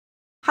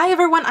Hi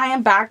everyone, I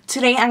am back.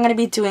 Today I'm going to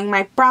be doing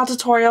my brow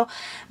tutorial.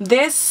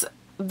 This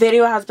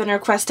video has been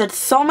requested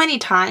so many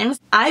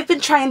times. I've been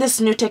trying this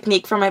new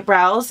technique for my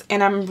brows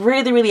and I'm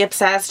really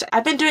obsessed.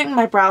 I've been doing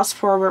my brows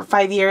for over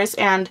 5 years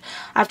and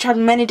I've tried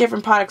many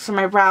different products for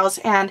my brows,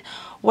 and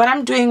what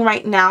I'm doing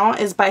right now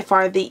is by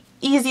far the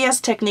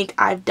easiest technique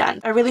I've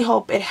done. I really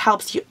hope it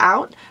helps you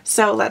out,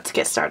 so let's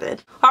get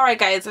started. Alright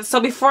guys, so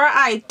before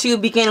I do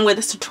begin with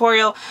this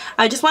tutorial,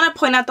 I just want to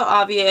point out the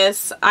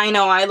obvious. I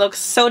know I look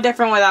so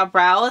different without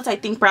brows. I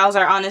think brows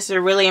are honestly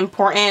really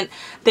important.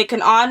 They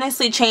can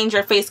honestly change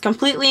your face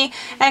completely,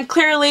 and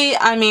clearly,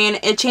 I mean,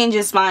 it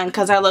changes mine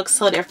because I look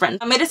so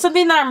different. It is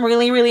something that I'm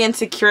really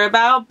insecure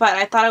about, but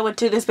I thought I would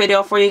do this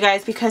video for you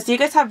guys because you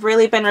guys have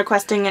really been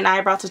requesting an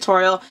eyebrow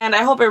tutorial, and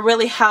I hope it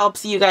really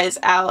helps you guys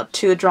out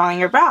to drawing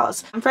your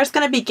brows. I'm first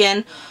going to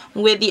begin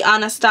with the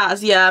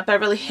Anastasia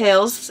Beverly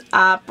Hills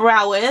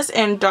Brow Wiz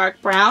in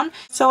dark brown.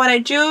 So what I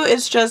do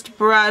is just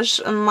brush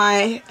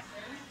my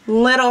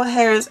little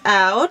hairs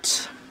out.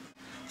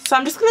 So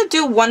I'm just going to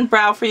do one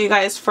brow for you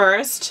guys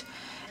first,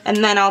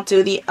 and then I'll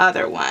do the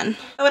other one.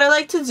 What I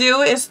like to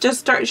do is just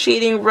start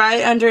shading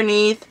right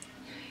underneath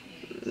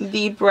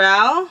the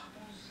brow.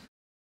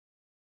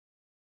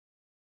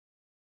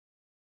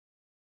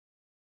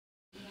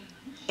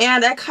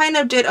 And I kind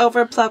of did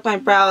overpluck my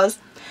brows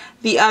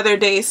the other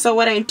day, so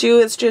what I do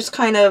is just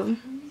kind of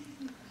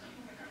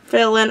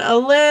fill in a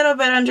little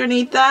bit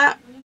underneath that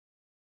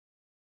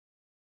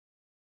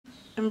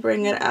and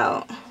bring it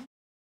out.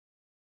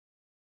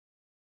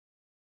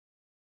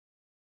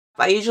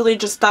 I usually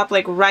just stop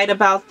like right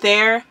about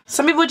there.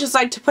 Some people just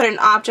like to put an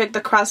object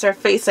across their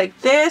face like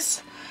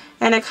this,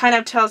 and it kind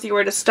of tells you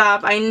where to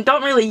stop. I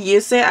don't really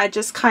use it, I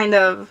just kind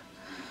of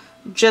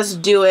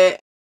just do it.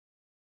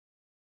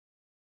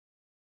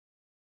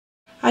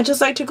 I just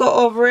like to go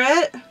over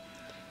it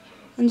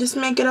and just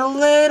make it a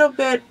little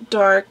bit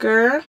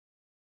darker.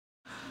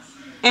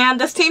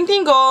 And the same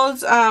thing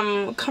goes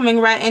coming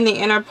right in the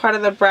inner part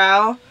of the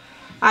brow.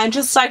 I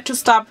just like to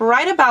stop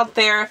right about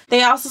there.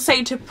 They also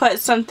say to put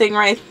something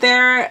right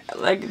there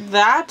like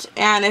that,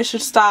 and it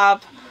should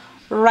stop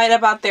right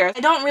about there. I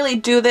don't really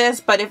do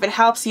this, but if it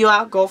helps you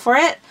out, go for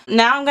it.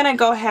 Now I'm gonna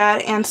go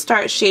ahead and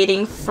start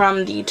shading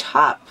from the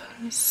top.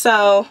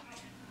 So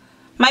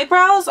my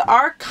brows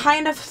are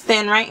kind of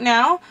thin right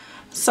now,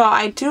 so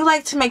I do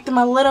like to make them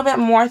a little bit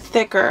more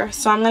thicker.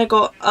 So I'm going to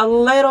go a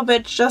little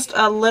bit, just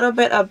a little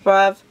bit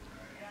above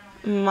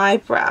my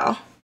brow.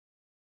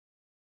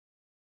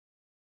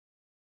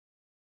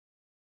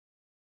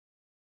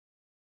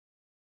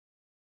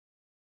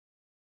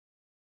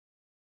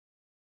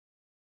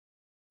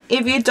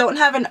 If you don't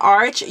have an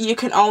arch, you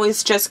can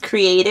always just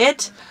create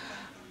it,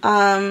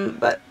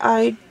 but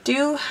I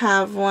do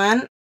have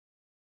one.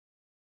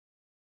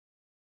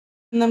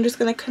 And I'm just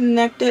going to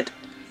connect it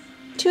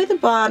to the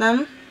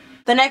bottom.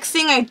 The next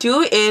thing I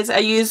do is I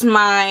use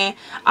my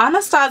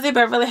Anastasia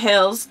Beverly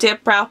Hills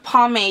Dip Brow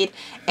Pomade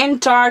in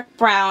dark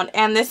brown,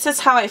 and this is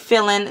how I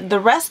fill in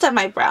the rest of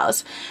my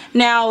brows.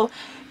 Now,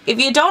 if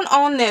you don't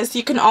own this,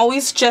 you can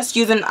always just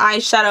use an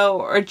eyeshadow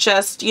or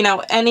just, you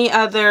know, any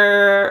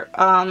other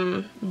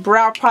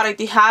brow product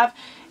you have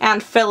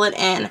and fill it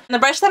in. The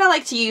brush that I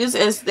like to use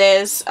is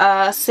this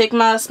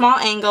Sigma Small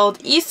Angled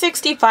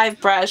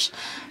E65 brush.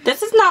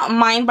 This is not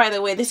mine, by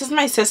the way. This is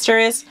my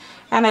sister's,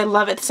 and I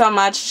love it so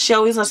much. She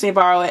always lets me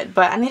borrow it,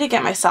 but I need to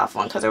get myself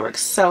one because it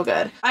works so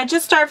good. I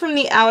just start from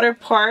the outer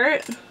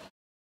part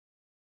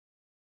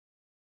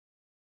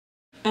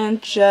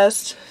and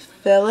just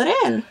fill it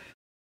in.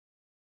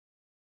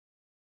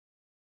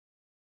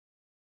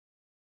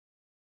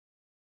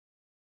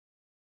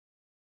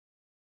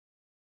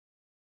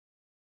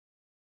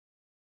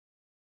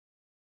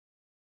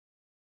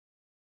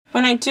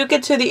 When I do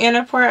get to the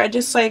inner part, I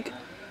just like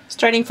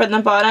starting from the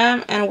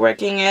bottom and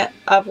working it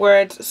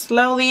upwards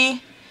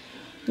slowly.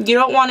 You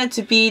don't want it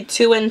to be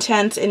too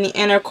intense in the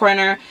inner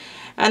corner,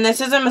 and this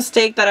is a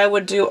mistake that I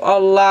would do a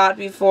lot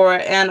before,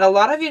 and a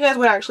lot of you guys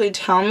would actually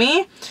tell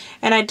me,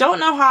 and I don't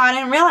know how I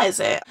didn't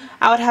realize it.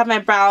 I would have my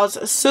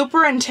brows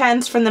super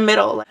intense from the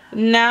middle.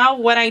 Now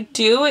what I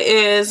do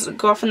is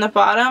go from the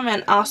bottom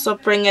and also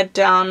bring it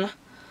down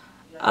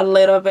a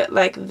little bit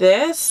like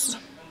this.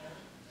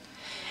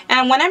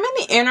 And when I'm in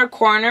the inner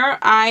corner,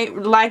 I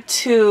like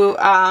to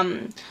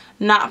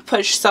not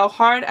push so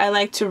hard. I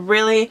like to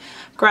really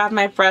grab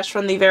my brush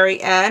from the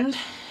very end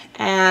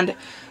and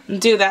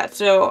do that.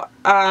 So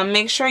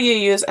make sure you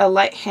use a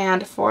light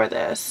hand for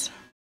this.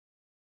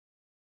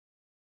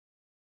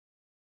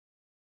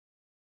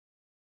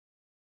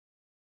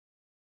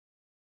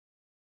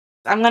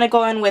 I'm going to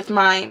go in with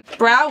my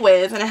Brow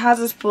Wiz, and it has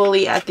this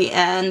bully at the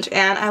end,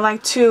 and I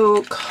like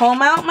to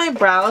comb out my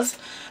brows.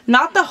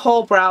 Not the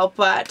whole brow,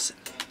 but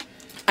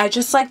I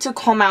just like to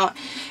comb out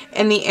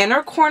in the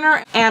inner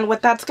corner, and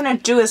what that's going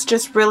to do is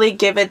just really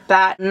give it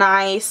that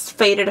nice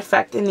faded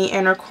effect in the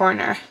inner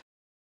corner.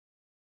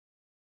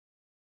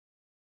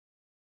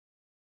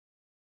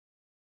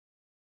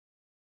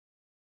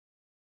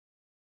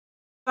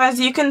 As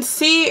you can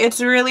see,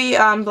 it's really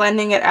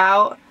blending it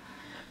out,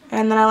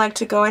 and then I like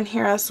to go in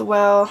here as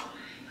well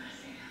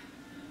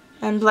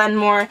and blend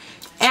more.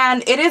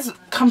 And it is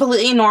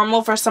completely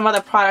normal for some of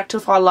the product to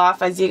fall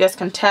off, as you guys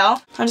can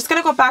tell. I'm just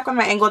going to go back with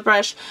my angled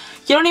brush.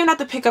 You don't even have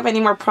to pick up any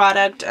more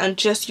product, and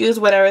just use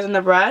whatever is in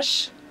the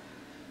brush.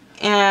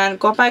 And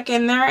go back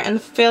in there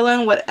and fill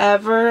in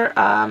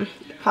whatever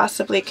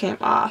possibly came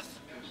off.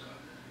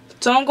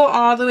 Don't go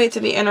all the way to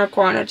the inner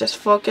corner. Just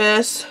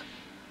focus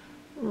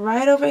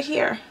right over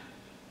here.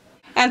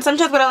 And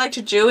sometimes what I like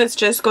to do is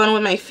just go in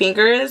with my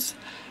fingers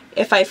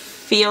if I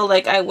feel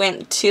like I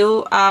went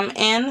too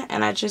in,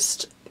 and I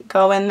just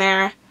go in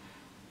there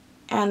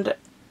and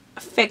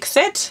fix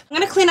it. I'm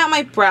going to clean out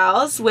my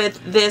brows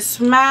with this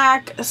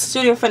MAC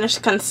Studio Finish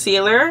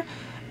Concealer,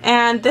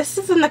 and this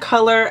is in the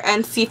color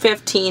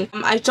NC15.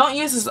 I don't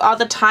use this all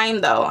the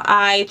time though.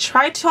 I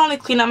try to only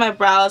clean out my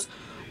brows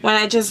when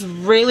I just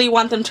really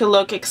want them to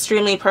look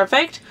extremely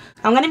perfect.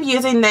 I'm going to be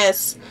using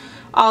this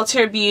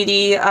Alter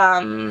Beauty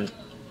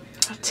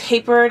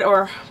tapered,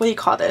 or what do you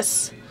call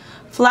this?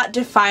 Flat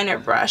definer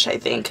brush, I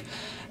think.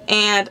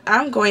 And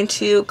I'm going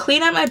to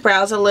clean up my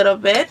brows a little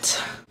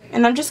bit.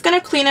 And I'm just going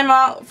to clean them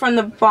out from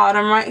the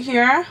bottom right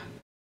here.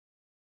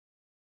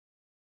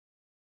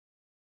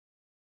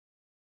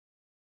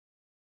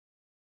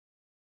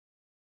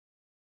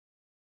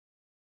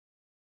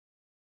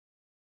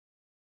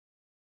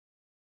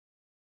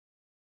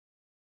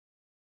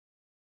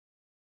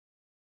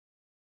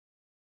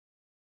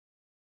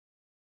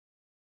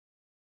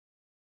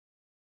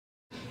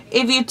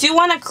 If you do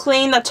want to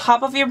clean the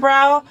top of your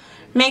brow,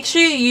 make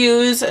sure you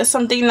use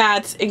something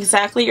that's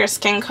exactly your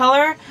skin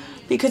color,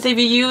 because if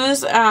you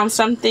use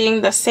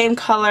something the same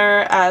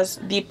color as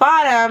the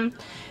bottom,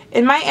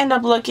 it might end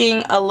up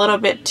looking a little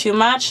bit too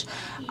much.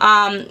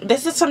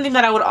 This is something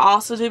that I would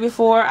also do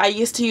before. I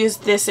used to use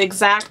this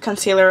exact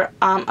concealer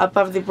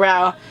above the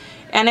brow,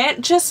 and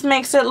it just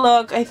makes it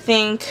look, I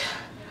think,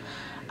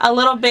 a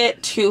little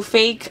bit too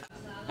fake.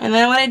 And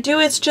then what I do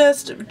is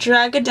just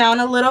drag it down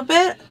a little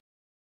bit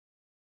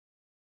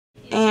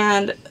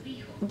and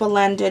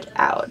blend it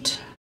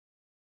out.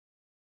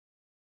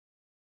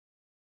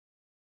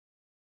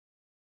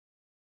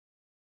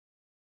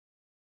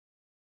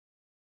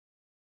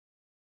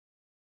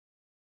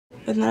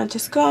 And then I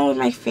just go on with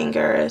my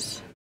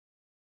fingers.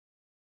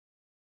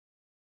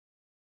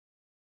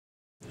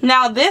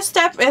 Now this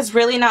step is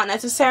really not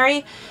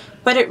necessary,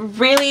 but it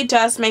really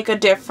does make a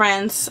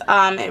difference.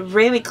 It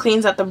really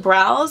cleans up the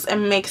brows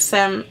and makes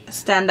them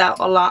stand out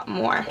a lot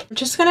more. I'm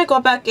just going to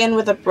go back in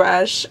with a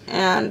brush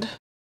and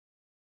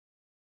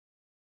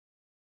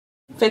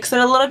fix it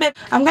a little bit.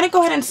 I'm going to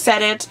go ahead and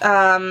set it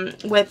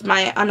with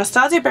my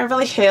Anastasia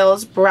Beverly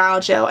Hills Brow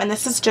Gel, and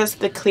this is just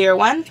the clear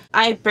one.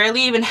 I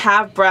barely even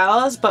have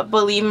brows, but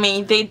believe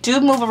me, they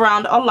do move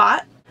around a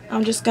lot.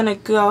 I'm just going to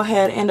go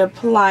ahead and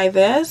apply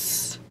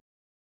this.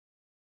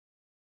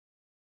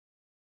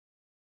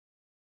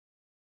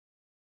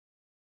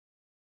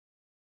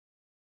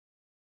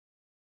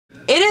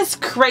 It is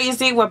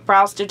crazy what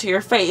brows do to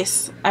your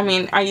face. I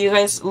mean, are you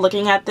guys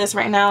looking at this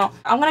right now?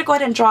 I'm going to go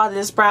ahead and draw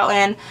this brow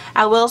in.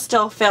 I will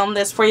still film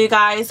this for you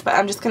guys, but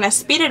I'm just going to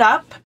speed it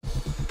up.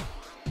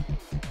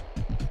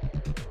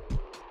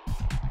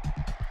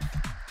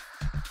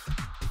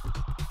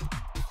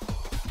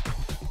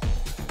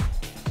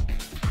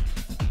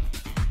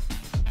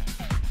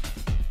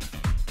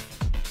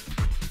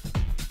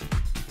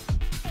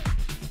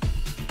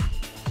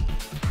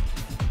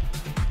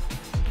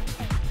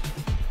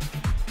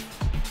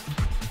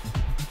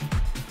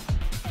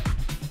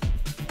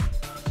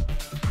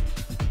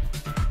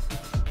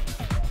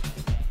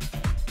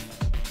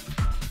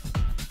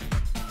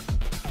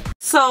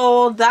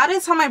 So that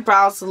is how my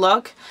brows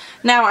look.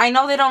 Now I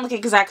know they don't look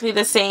exactly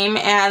the same,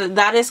 and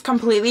that is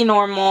completely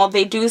normal.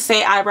 They do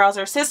say eyebrows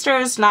are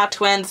sisters, not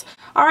twins.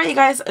 Alright you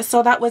guys,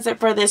 so that was it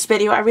for this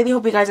video. I really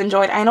hope you guys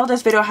enjoyed. I know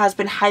this video has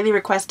been highly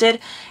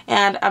requested,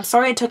 and I'm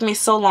sorry it took me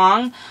so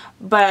long,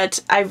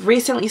 but I've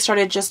recently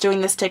started just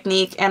doing this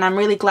technique, and I'm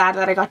really glad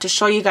that I got to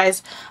show you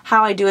guys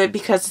how I do it,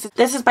 because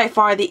this is by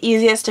far the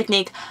easiest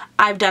technique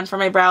I've done for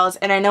my brows,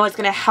 and I know it's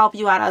going to help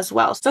you out as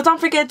well. So don't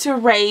forget to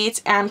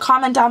rate and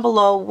comment down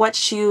below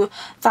what you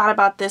thought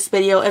about this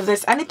video. If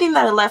there's anything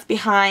that I left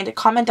behind,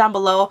 comment down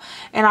below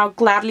and I'll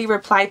gladly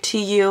reply to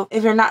you.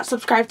 If you're not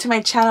subscribed to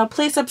my channel,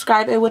 please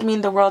subscribe. It would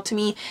mean the world to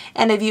me.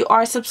 And if you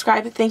are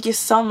subscribed, thank you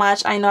so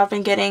much. I know I've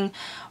been getting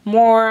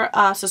more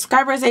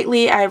subscribers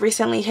lately. I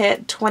recently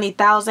hit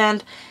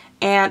 20,000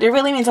 and it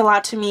really means a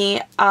lot to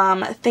me.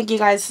 Thank you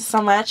guys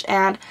so much,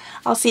 and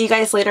I'll see you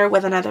guys later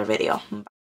with another video. Bye.